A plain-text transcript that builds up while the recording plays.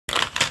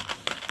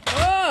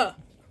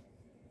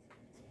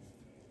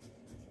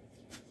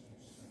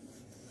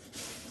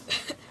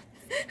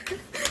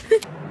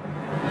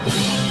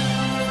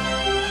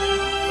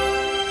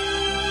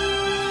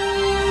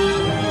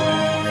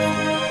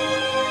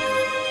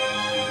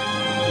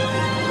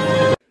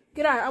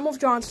Hi, I'm Wolf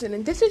Johnson,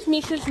 and this is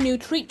Meesha's new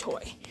treat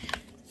toy.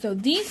 So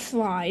these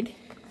slide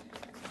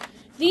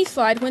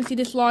once you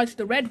dislodge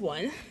the red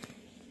one.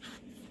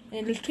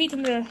 And there's treats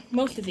under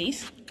most of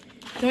these.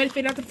 So I had to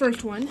figure out the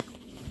first one.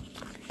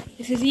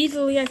 This is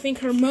easily, I think,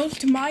 her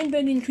most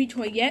mind-bending treat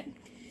toy yet.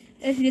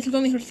 And this is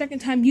only her second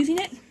time using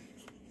it.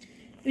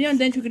 Every now and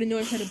then she'll get annoyed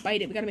and try to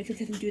bite it. We gotta make sure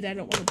she doesn't do that. I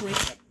don't want to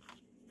break it.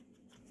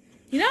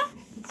 You know?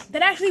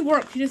 That actually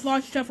worked. She just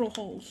lodged several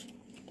holes.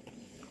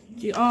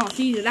 See,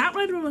 that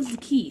red one was the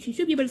key. She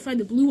should be able to find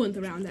the blue ones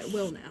around that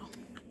will now.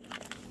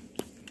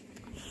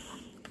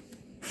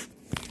 I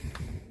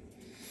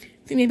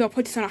think maybe I'll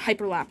put this on a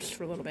hyperlapse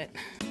for a little bit.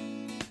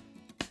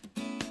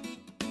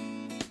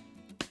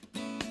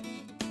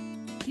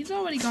 She's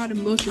already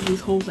gotten most of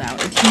these holes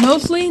out. It's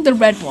mostly the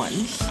red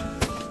ones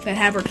that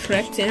have her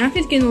tricked, and I'm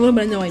just getting a little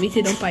bit annoyed.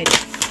 Meesha, don't bite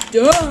it.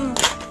 Duh!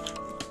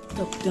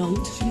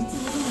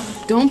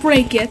 Don't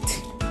break it.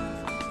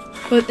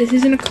 But this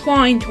isn't a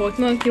Klein toy. It's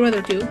not like your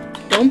other two.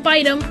 Don't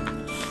bite them.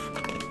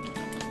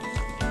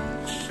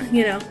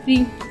 You know,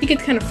 he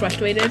gets kind of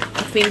frustrated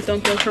if things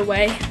don't go her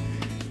way.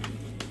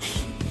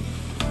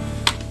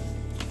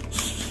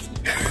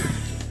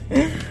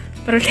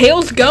 But her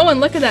tail's going.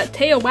 Look at that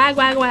tail. Wag,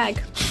 wag,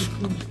 wag.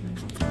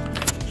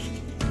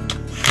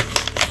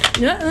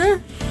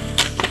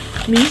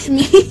 Me.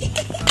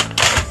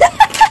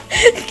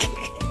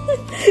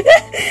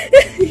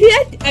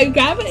 Yeah, I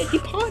grab it and she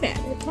pawed at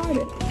it.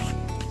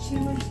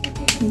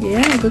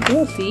 Yeah, good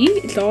girl. See?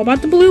 It's all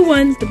about the blue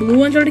ones. The blue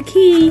ones are the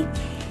key.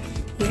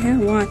 Yeah,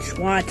 watch.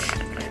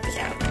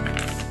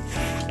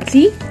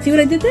 See? See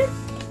what I did there?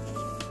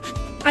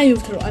 I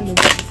moved it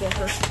before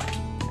her.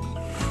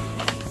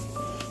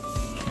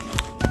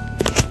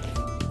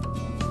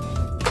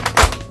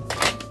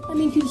 I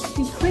mean,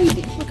 she's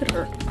crazy. Look at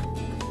her.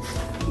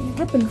 She's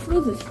ripping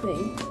through this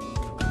thing.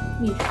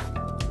 Meesha.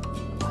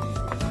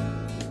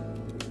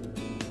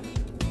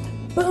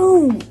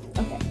 Boom!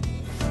 Okay.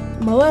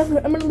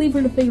 I'm gonna leave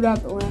her to figure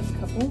out the last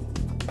couple.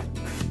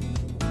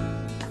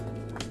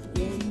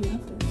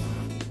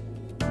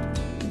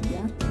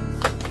 Yeah.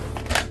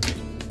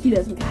 She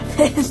doesn't got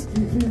this.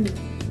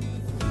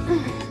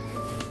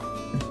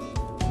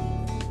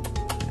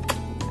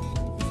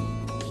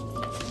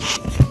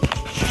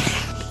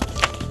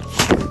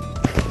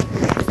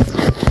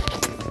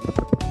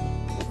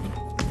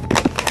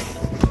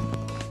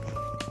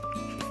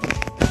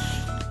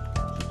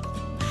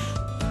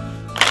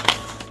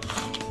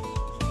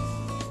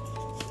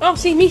 Oh,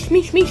 see, Meesh.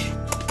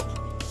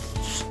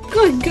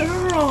 Good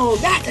girl.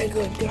 That's a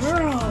good girl.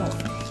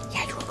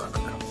 Yeah, you're a good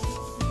girl.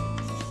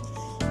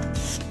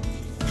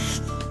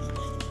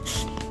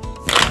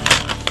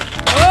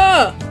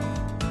 Oh!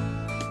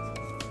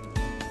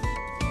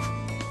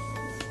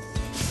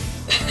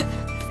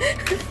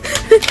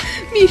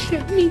 Meesha.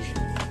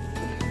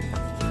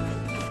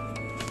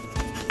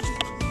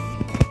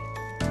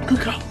 Good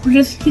girl.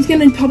 He's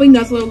gonna probably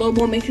nuzzle her a little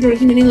more, make sure there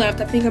isn't any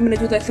left. I think I'm gonna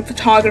do like some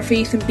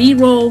photography, some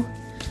B-roll.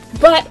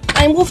 But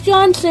I'm Wolf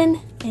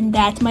Johnson, and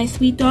that's my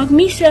sweet dog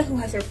Meesha, who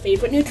has her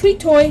favorite new treat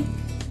toy.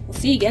 We'll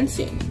see you again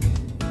soon.